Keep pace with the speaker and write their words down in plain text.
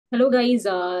Hello guys,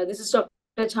 this is Dr.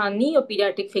 Chandni, a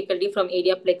pediatric faculty from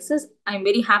ADRPLEXUS. I'm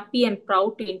very happy and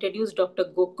proud to introduce Dr.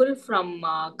 Gokul from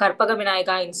Karpaga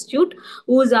Vinayaga Institute,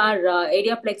 who is our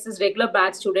ADRPLEXUS regular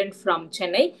batch student from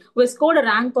Chennai, who has scored a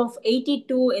rank of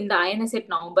 82 in the INI-CET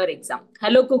November exam.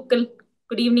 Hello Gokul,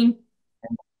 good evening.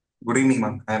 Good evening,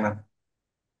 ma'am. Hi, ma'am.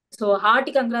 So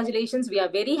hearty congratulations, we are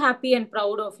very happy and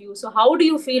proud of you. So how do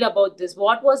you feel about this?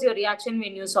 What was your reaction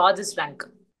when you saw this rank?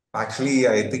 Actually,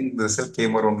 I think the result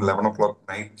came around 11 o'clock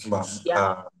night, ma'am.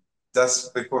 Yeah.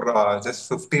 Just before, just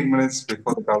 15 minutes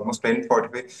before, almost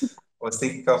 10:45, I was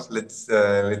thinking of let's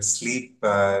sleep.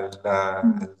 I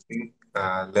think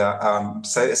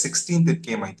 16th it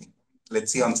came, I think.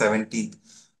 Let's see on 17th.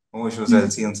 No issues, I'll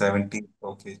see on 17th.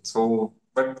 Okay. So,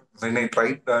 but when I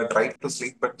tried to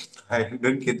sleep, but I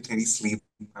didn't get any sleep,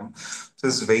 ma'am.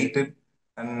 Just waited.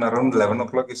 And around 11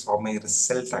 o'clock, I saw my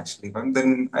result actually. And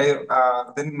then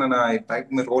when I typed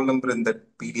my roll number in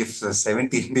that PDF,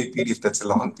 17 PDF, that's a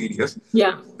long PDF.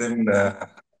 Yeah. Then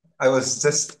I was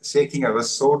just shaking. I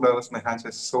was so nervous. My hands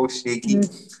were so shaky.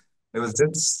 I was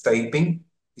just typing.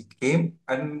 It came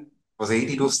and was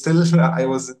 82. Still, I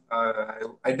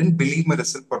didn't believe my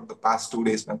result for the past 2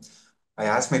 days, man. I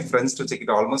asked my friends to check it.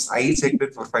 Almost I checked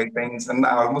it for 5 times, and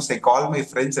I called my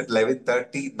friends at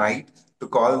 11:30 night to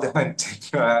call them and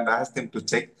check and ask them to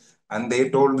check. And they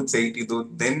told it's 82.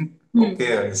 Then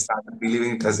okay, I started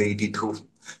believing it as 82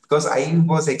 because I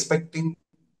was expecting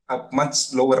a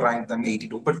much lower rank than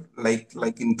 82, but like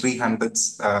in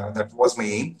 300s, that was my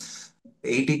aim.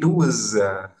 82 is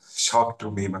shock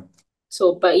to me, man.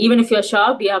 So, but even if you're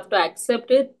shocked, you have to accept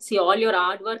it. See, all your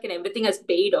hard work and everything has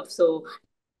paid off. So,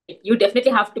 you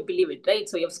definitely have to believe it, right?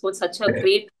 So, you've scored such a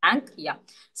great rank. Yeah.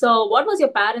 So, what was your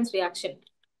parents' reaction?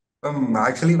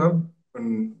 Actually, ma'am,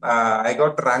 I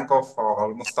got the rank of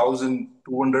almost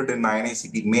 1,200 in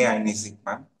INICET, May INICET,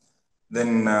 ma'am.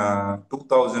 Then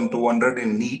 2,200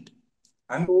 in NEET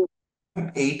and Oh,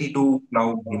 82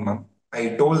 now, ma'am. I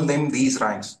told them these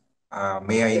ranks,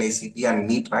 May INICET and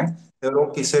NEET rank. They were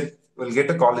okay, said, we'll get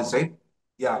a college, right?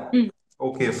 Yeah. mm,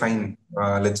 Okay, fine.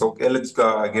 Let's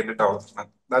get it out.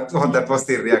 That was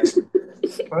their reaction.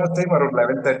 First time around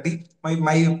 11:30.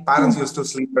 My parents used to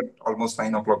sleep at almost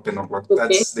 9 o'clock, 10 o'clock. okay.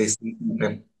 That's they sleep with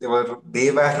them.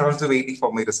 They were also waiting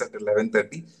for my result at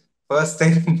 11:30. First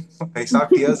time I saw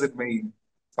tears in my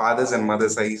father's and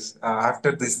mother's eyes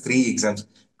after these three exams.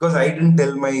 Because I didn't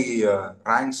tell my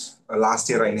ranks last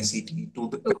year INICET to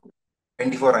the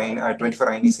 24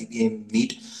 INICET and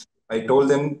NEET. I told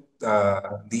them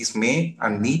these May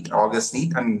and NEET, August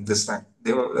NEET, and this time.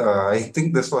 I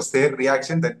think this was their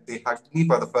reaction that they hugged me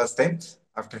for the first time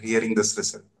after hearing this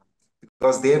result.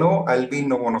 Because they know I'll be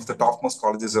in one of the topmost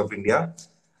colleges of India.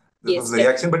 This was Yes, the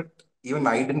reaction, but even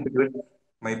I didn't believe it.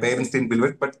 My parents didn't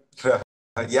believe it, but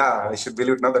yeah, I should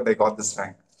believe it now that I got this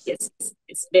rank. yes,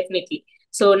 yes, definitely.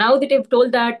 So now that you've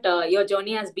told that your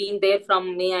journey has been there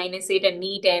from May INICET and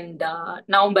NEET and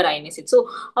November INICET. So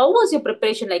how was your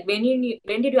preparation? Like when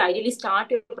did you ideally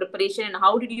start your preparation and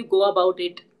how did you go about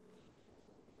it?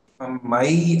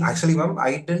 Ma'am,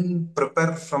 I didn't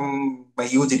prepare from my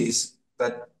UG days.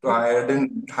 That I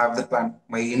didn't have the plan.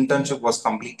 My internship was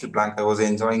completely blank. I was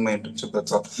enjoying my internship.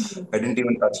 That's all. I didn't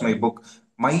even touch my book.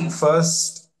 My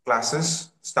first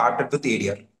classes started with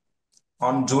ADR.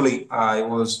 On July, I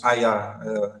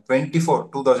 24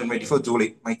 2024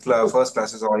 July. My first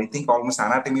classes, or I think almost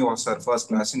anatomy was our first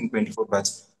class in 24 batch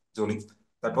July.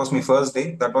 That was my first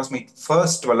day. That was my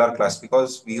first 12-hour class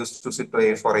because we used to sit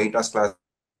for 8 hours classes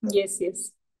Yes,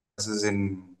 yes.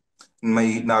 in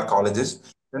our colleges.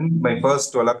 Then my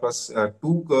first 12-hour class,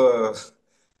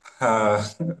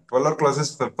 12-hour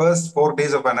classes, the first 4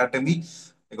 days of anatomy,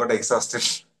 I got exhausted.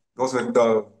 Those were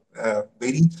the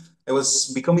very, I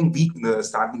was becoming weak in the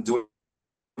starting July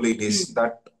Mm. days.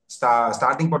 That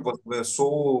starting part was were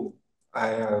so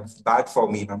bad for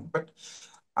me, man. But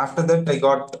after that, I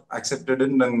got accepted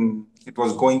in and it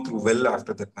was going through well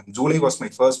after that. Man. July was my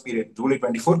first period. July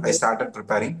 24, I started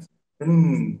preparing.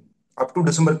 Then up to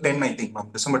December 10, I think, ma'am.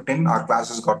 December 10, our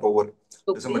classes got over.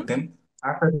 December Okay. 10.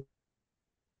 After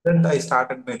that, I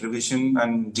started my revision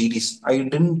and GDs. I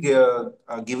didn't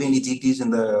give any GTs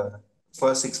in the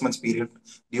first 6 months period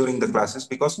during the classes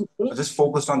because I Okay. just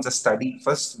focused on just study.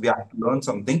 First, we have to learn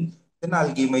something. Then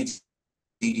I'll give my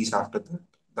GDs after that.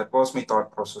 That was my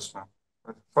thought process, ma'am.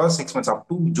 First 6 months up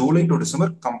to July to December,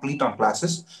 complete on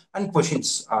classes and questions,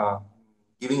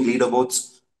 giving leaderboards,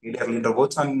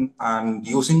 leaderboards, and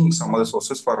using some other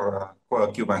sources for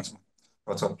Q banks.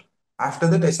 That's all. After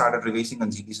that, I started revising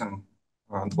on GDs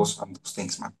and those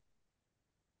things, man.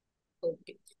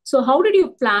 Okay. So how did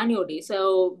you plan your day?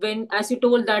 So when, as you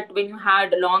told that when you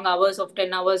had long hours of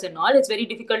 10 hours and all, it's very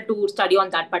difficult to study on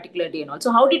that particular day and all.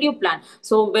 So how did you plan?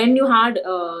 So when you had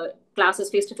classes,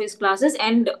 face-to-face classes,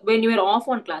 and when you were off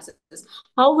on classes,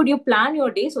 how would you plan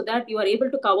your day so that you are able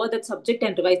to cover that subject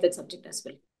and revise that subject as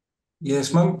well?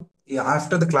 Yes, ma'am. Yeah,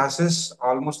 after the classes,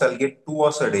 almost I'll get 2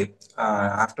 hours a day.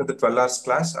 After the 12 hours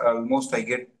class, almost I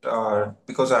get,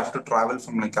 because I have to travel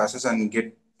from my classes and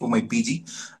get to my PG,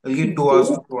 I'll get 2 hours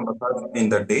Okay. to 2.5 hours in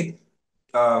the day.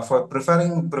 For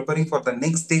preparing for the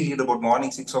next day leaderboard,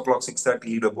 morning 6 o'clock,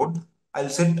 6:30 leaderboard, I'll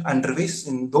sit and revise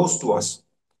in those 2 hours.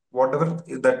 Whatever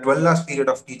the 12 hours period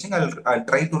of teaching, I'll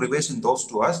try to revise in those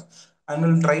 2 hours, and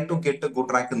will try to get a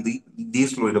good rank in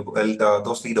these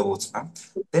those leaderboards, ma'am.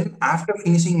 Then after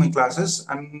finishing my classes,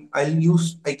 and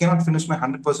I cannot finish my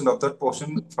 100% of that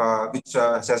portion, which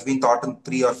has been taught in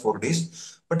 3 or 4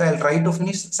 days, but I'll try to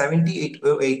finish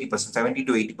 80%, 70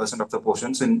 to 80% of the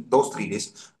portions in those 3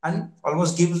 days, and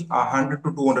almost give 100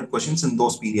 to 200 questions in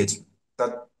those periods.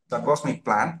 That was my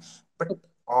plan. But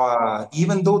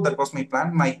even though that was my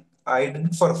plan, I did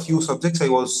it for a few subjects. I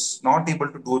was not able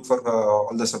to do it for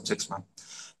all the subjects, ma'am,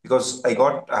 because I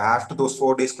got after those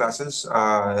 4 days classes,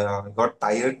 I got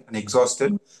tired and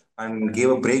exhausted and gave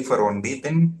a break for one day.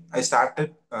 Then I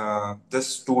started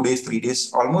just 2 days, 3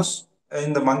 days, almost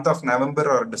in the month of November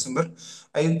or December.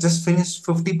 I just finished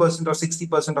 50% or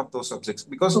 60% of those subjects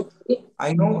because Okay.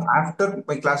 I know after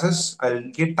my classes I'll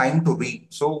get time to read.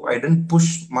 So I didn't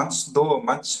push much, though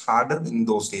much harder in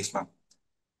those days, ma'am.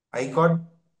 I got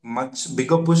much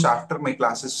bigger push after my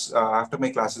classes. After my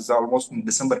classes, almost in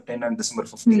December 10 and December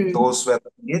 15. Hmm. Those were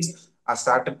the days I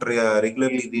started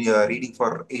regularly reading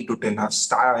for 8 to 10 hours.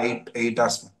 8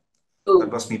 hours.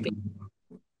 That was me. Okay.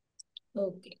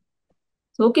 Okay.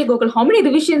 So, okay, Gokul, how many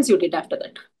revisions you did after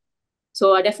that?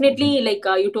 So definitely, like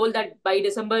you told that by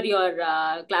December your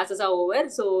classes are over.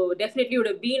 So definitely you would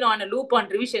have been on a loop on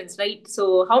revisions, right?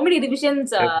 So how many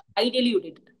revisions ideally you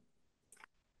did?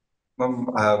 Ma'am,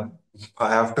 I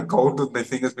have to count with my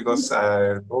fingers because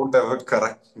I don't have a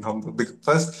correct number.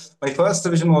 My first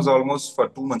revision was almost for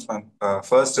 2 months, ma'am.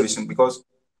 First revision because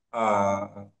uh,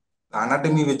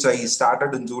 anatomy, which I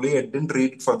started in July, I didn't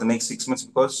read it for the next 6 months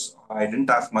because I didn't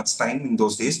have much time in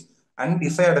those days. And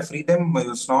if I had a free time, I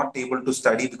was not able to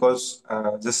study because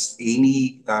just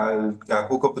any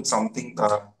hook up with something.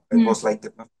 It Hmm. was like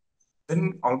that, ma'am.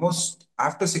 Then almost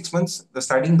after 6 months, the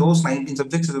studying those 19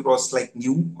 subjects, it was like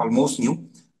new, almost new.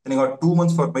 Then I got 2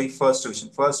 months for my first revision.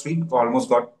 First week, almost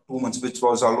got 2 months, which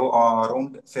was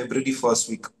around February first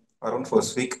week, around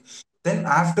first week. Then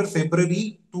after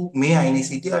February to May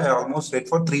INICET, I almost read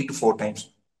for 3 to 4 times.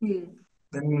 Hmm.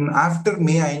 Then after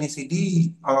May INICET,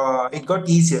 it got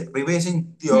easier.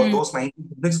 Revising Hmm. those 19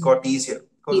 subjects got easier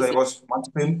because I Easy. was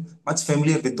much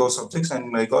familiar with those subjects,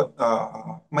 and I got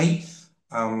my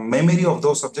memory of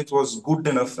those subjects was good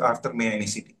enough after May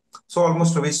INICET. So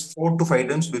almost revised 4 to 5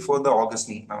 times before the August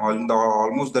NEET.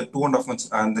 Almost the 2.5 months,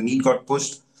 and the NEET got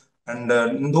pushed. And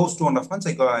in those 2.5 months,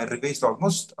 I revised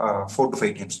almost 4 to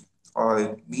 5 times.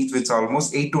 NEET, which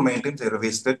almost 8 to 9 times I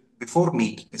revised it before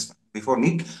NEET. Yes, before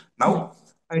NEET. Hmm. Now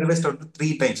I revised up to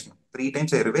 3 times. 3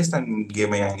 times I revised and gave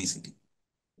my INICET.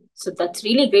 So that's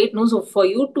really great news. So for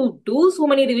you to do so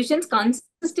many revisions,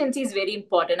 consistency is very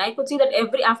important. I could see that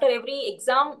after every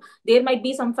exam, there might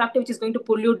be some factor which is going to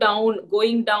pull you down,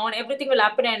 going down. Everything will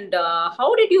happen. And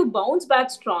how did you bounce back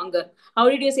stronger? How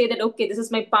did you say that okay, this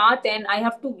is my path and I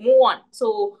have to move on?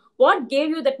 So what gave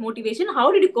you that motivation?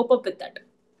 How did you cope up with that?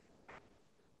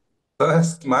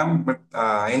 First, ma'am, but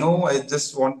I know I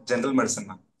just want general medicine,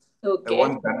 ma'am. I Okay.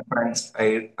 want that branch.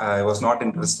 I was not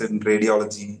interested in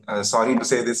radiology. Sorry to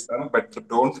say this, ma'am, but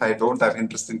I don't have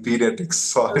interest in pediatrics.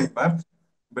 Sorry, ma'am,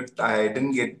 but I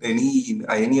didn't get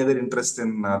any other interest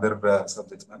in other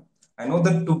subjects, ma'am. I know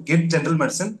that to get general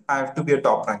medicine, I have to be a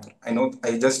top ranker.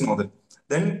 I just know that.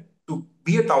 Then to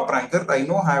be a top ranker, I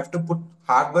know I have to put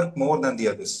hard work more than the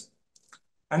others.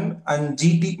 And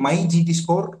my GT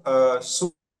score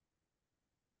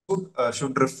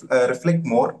should reflect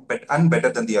more and better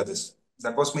than the others.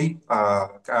 That was my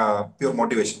pure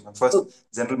motivation. First, Okay.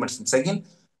 general medicine. Second,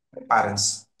 my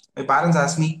parents. My parents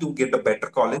asked me to get a better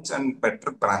college and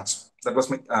better branch. That was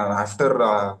my after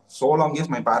so long years.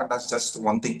 My parent has just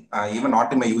one thing. Even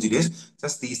not in my UG days,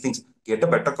 just these things: get a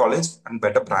better college and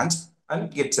better branch and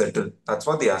get settled. That's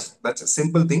what they asked. That's a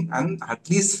simple thing, and at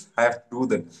least I have to do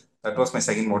that. That was my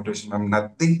second motivation. I'm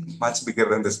nothing much bigger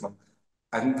than this one.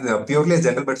 I'm purely a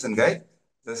general medicine guy.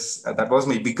 That was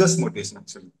my biggest motivation,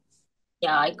 actually.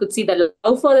 Yeah, I could see the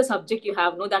love for the subject you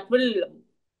have. No, that will.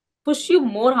 push you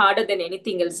more harder than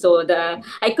anything else. So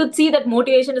I could see that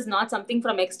motivation is not something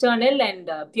from external, and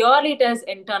purely it is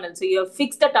internal. So you have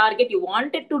fixed the target, you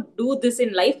wanted to do this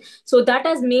in life, so that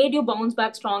has made you bounce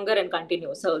back stronger and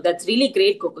continue. So that's really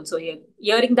great, Gokul. So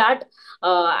hearing that,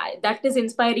 that is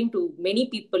inspiring to many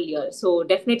people here. So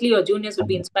definitely your juniors will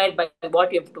be inspired by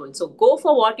what you have told. So go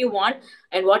for what you want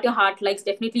and what your heart likes.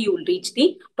 Definitely you will reach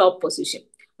the top position.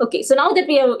 Okay, so now that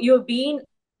you've been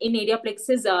in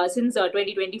ADRPLEXUS since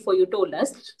 2024, you told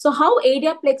us. So how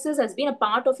ADRPLEXUS has been a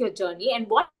part of your journey, and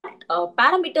what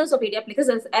parameters of ADRPLEXUS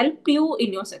has helped you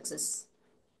in your success?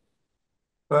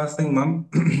 First thing, ma'am,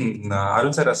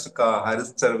 Arun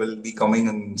sir will be coming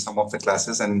in some of the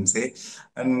classes and say,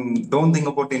 and don't think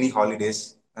about any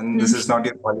holidays. And this is not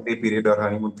your holiday period or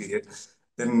honeymoon period.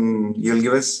 Then you'll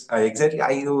give us exactly.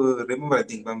 I remember, I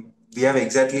think, ma'am, we have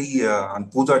exactly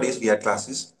on Puja days we had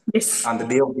classes. Yes. On the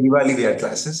day of Diwali we had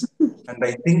classes, and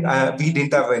I think we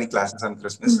didn't have any classes on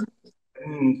Christmas.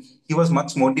 Then he was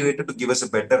much motivated to give us a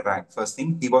better rank. First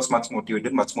thing, he was much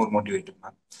motivated, much more motivated,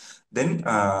 ma'am. Then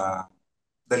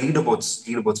the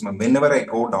leaderboards, ma'am. Whenever I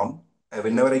go down, I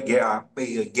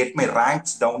get my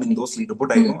ranks down in those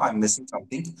leaderboard, I know I'm missing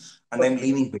something, and I'm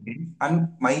leaving behind. And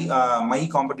my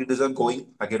competitors are going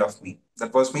ahead of me.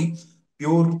 That was me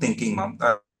pure thinking, ma'am.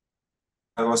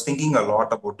 I was thinking a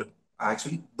lot about it.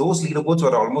 Actually, those leaderboards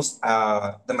were almost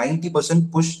the 90%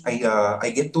 push.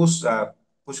 I get those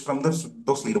push from those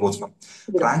leaderboards, ma'am.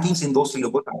 Rankings in those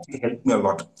leaderboards actually helped me a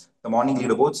lot. The morning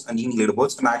leaderboards and evening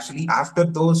leaderboards, and actually after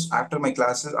my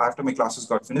classes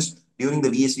got finished during the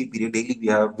VSV period, daily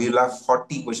we'll have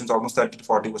 40 questions, almost 30 to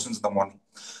 40 questions in the morning.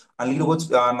 And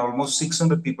leaderboards, and almost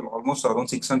 600 people, almost around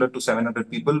 600 to 700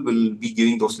 people will be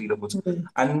giving those leaderboards.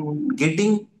 And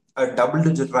getting a double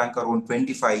digit rank around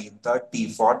 25, 30,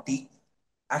 40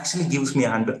 actually gives me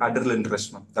adrenaline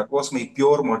rush, man. That was my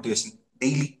pure motivation.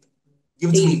 Daily,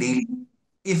 gives me daily.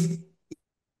 If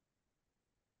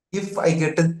if I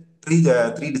get a three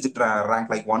digit rank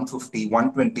like 150,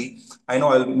 120, I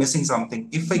know I'm missing something.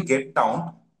 If I get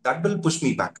down, that will push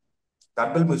me back.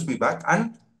 That will push me back.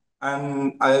 And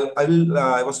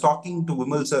I was talking to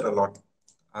Vimal sir a lot.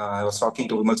 I was talking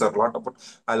to Vimal sir a lot about.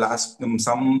 I'll ask him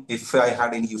some if I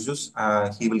had any issues.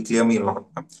 He will clear me a lot.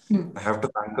 I have to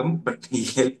thank him, but he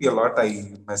helped me a lot. I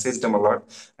messaged him a lot,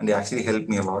 and he actually helped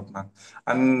me a lot, man.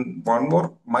 And one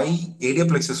more, my area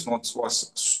plexus notes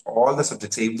was all the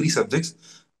subjects, every subjects.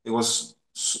 It was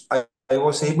I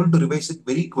was able to revise it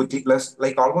very quickly. Plus,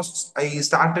 like almost I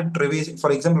started revising.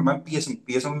 For example, my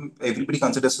PSM everybody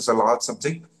considers as a large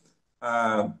subject,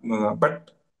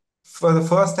 but for the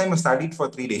first time, I studied for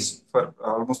 3 days, for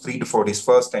almost 3 to 4 days.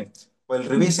 First time, while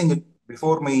revising it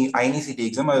before my INI-CET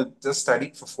exam, I just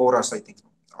studied for 4 hours. I think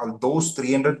all those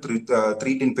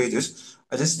 310 pages,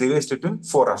 I just revised it in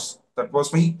 4 hours. That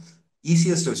was my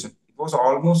easiest revision. It was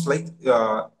almost like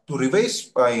to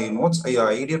revise my notes.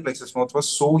 ADR Plexus notes was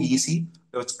so easy.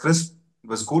 It was crisp. It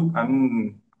was good,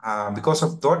 and because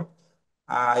of that,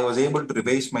 I was able to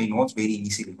revise my notes very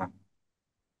easily, man.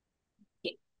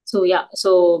 Okay. So yeah,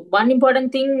 so one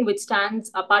important thing which stands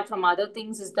apart from other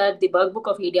things is that the workbook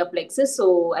of ADRPLEXUS.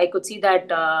 So I could see that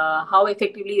how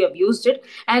effectively you have used it,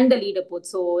 and the leaderboard.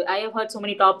 So I have heard so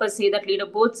many toppers say that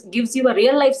leaderboards gives you a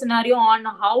real life scenario on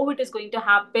how it is going to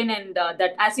happen, and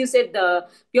that, as you said, the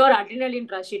pure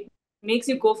adrenaline rush, it makes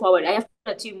you go forward. I have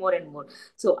to achieve more and more.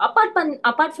 So apart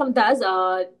from that,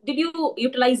 did you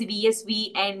utilize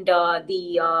VSV and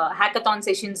the hackathon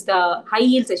sessions, the high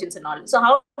yield sessions, and all? So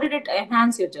how did it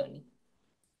enhance your journey?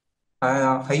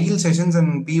 High yield sessions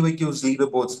and PYQs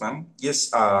leaderboards, ma'am.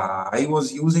 Yes, I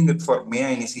was using it for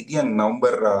May INICET and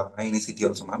November INICET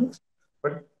also, ma'am.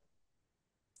 But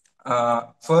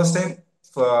first time,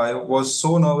 I was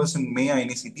so nervous in May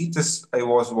INICET. Just I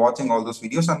was watching all those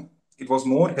videos, and it was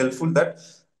more helpful that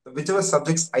whichever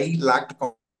subjects I lacked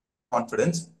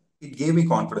confidence, it gave me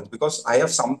confidence because I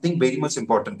have something very much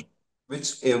important,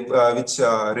 which are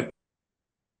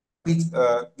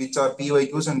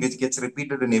PYQs and which gets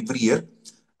repeated in every year.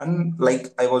 And like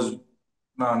I was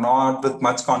not with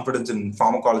much confidence in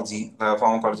pharmacology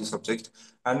subject.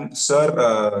 And Sir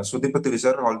Sudipati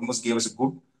sir almost gave us a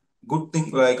good thing,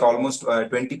 like almost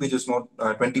 20 pages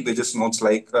 20 pages notes,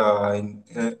 like in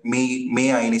May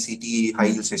INICET high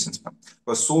yield sessions, ma'am.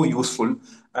 Was so useful.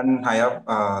 And I have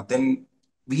then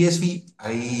VSV,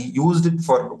 I used it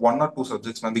for 1 or 2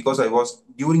 subjects, ma'am, because I was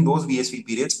during those VSV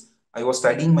periods I was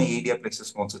studying my ADR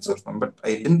plexus notes itself, ma'am, but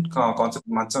I didn't concentrate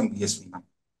much on VSV, ma'am.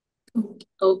 Okay.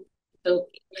 Okay.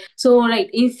 Okay. So, right,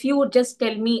 if you would just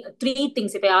tell me three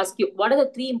things, if I ask you, what are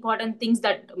the three important things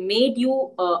that made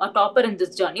you a topper in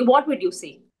this journey? What would you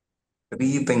say?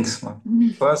 Three things,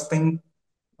 ma'am. First thing,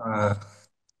 Uh,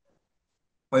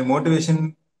 my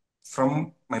motivation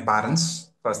from my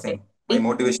parents, first thing. My Okay.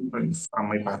 motivation from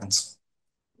my parents.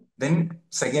 Then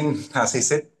second, as I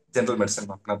said, general medicine,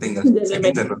 ma'am, nothing else. General Second,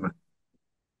 medicine. general medicine.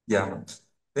 Yeah, ma'am.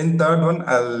 Then third one,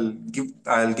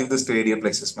 I'll give this to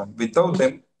ADRPLEXUS, ma'am. Without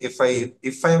them, if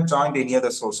I have joined any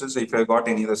other sources, if I got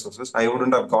any other sources, I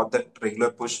wouldn't have got that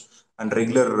regular push and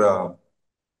regular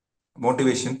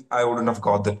motivation. I wouldn't have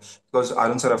got that because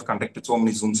Arun sir have conducted so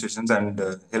many Zoom sessions and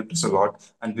helped us a lot,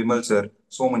 and Vimal sir,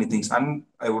 so many things, and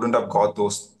I wouldn't have got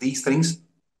those. These things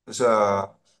is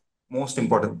most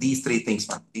important. These three things,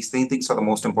 man. These three things are the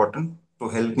most important to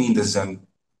help me in this journey.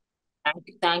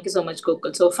 Thank you so much,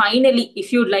 Gokul. So finally,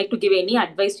 if you'd like to give any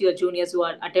advice to your juniors who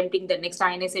are attempting the next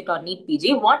INICET or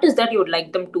NEET-PG, what is that you would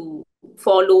like them to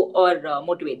follow or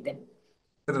motivate them?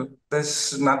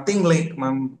 There's nothing like,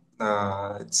 ma'am.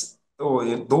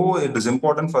 Though it is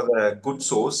important for the good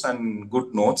source and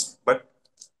good notes, but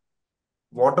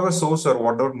whatever source or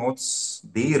whatever notes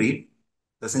they read,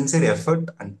 the sincere effort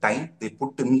and time they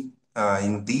put in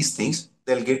these things,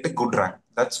 they'll get a good rank.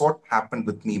 That's what happened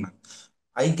with me, man.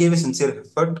 I gave a sincere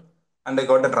effort and I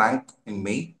got a rank in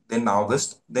May, then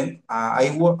August. Then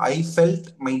I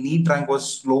felt my need rank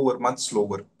was slower, much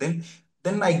slower.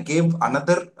 Then I gave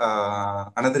another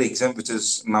exam, which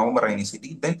is November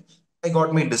INI-CET. Then I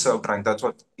got my deserved rank. That's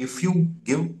what. If you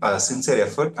give a sincere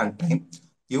effort and time,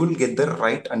 you will get the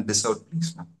right and deserved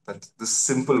place, man. That's the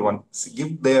simple one.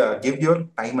 Give your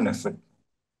time and effort.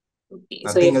 Okay,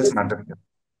 so Nothing you've else just matters.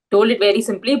 told it very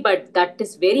simply, but that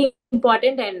is very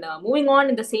important. And moving on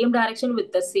in the same direction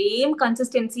with the same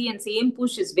consistency and same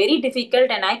push is very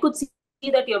difficult. And I could see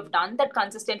that you have done that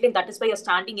consistently, and that is why you're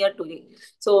standing here today.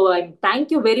 So thank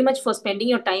you very much for spending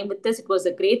your time with us. It was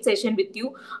a great session with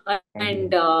you, Thank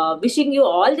and you. wishing you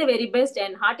all the very best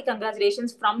and hearty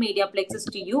congratulations from Media Plexus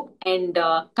to you. And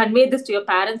convey this to your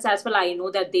parents as well. I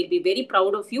know that they'll be very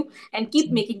proud of you, and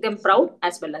keep making them proud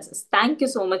as well as us. Thank you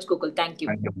so much, Google. Thank you.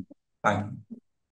 Thank you. Thank you.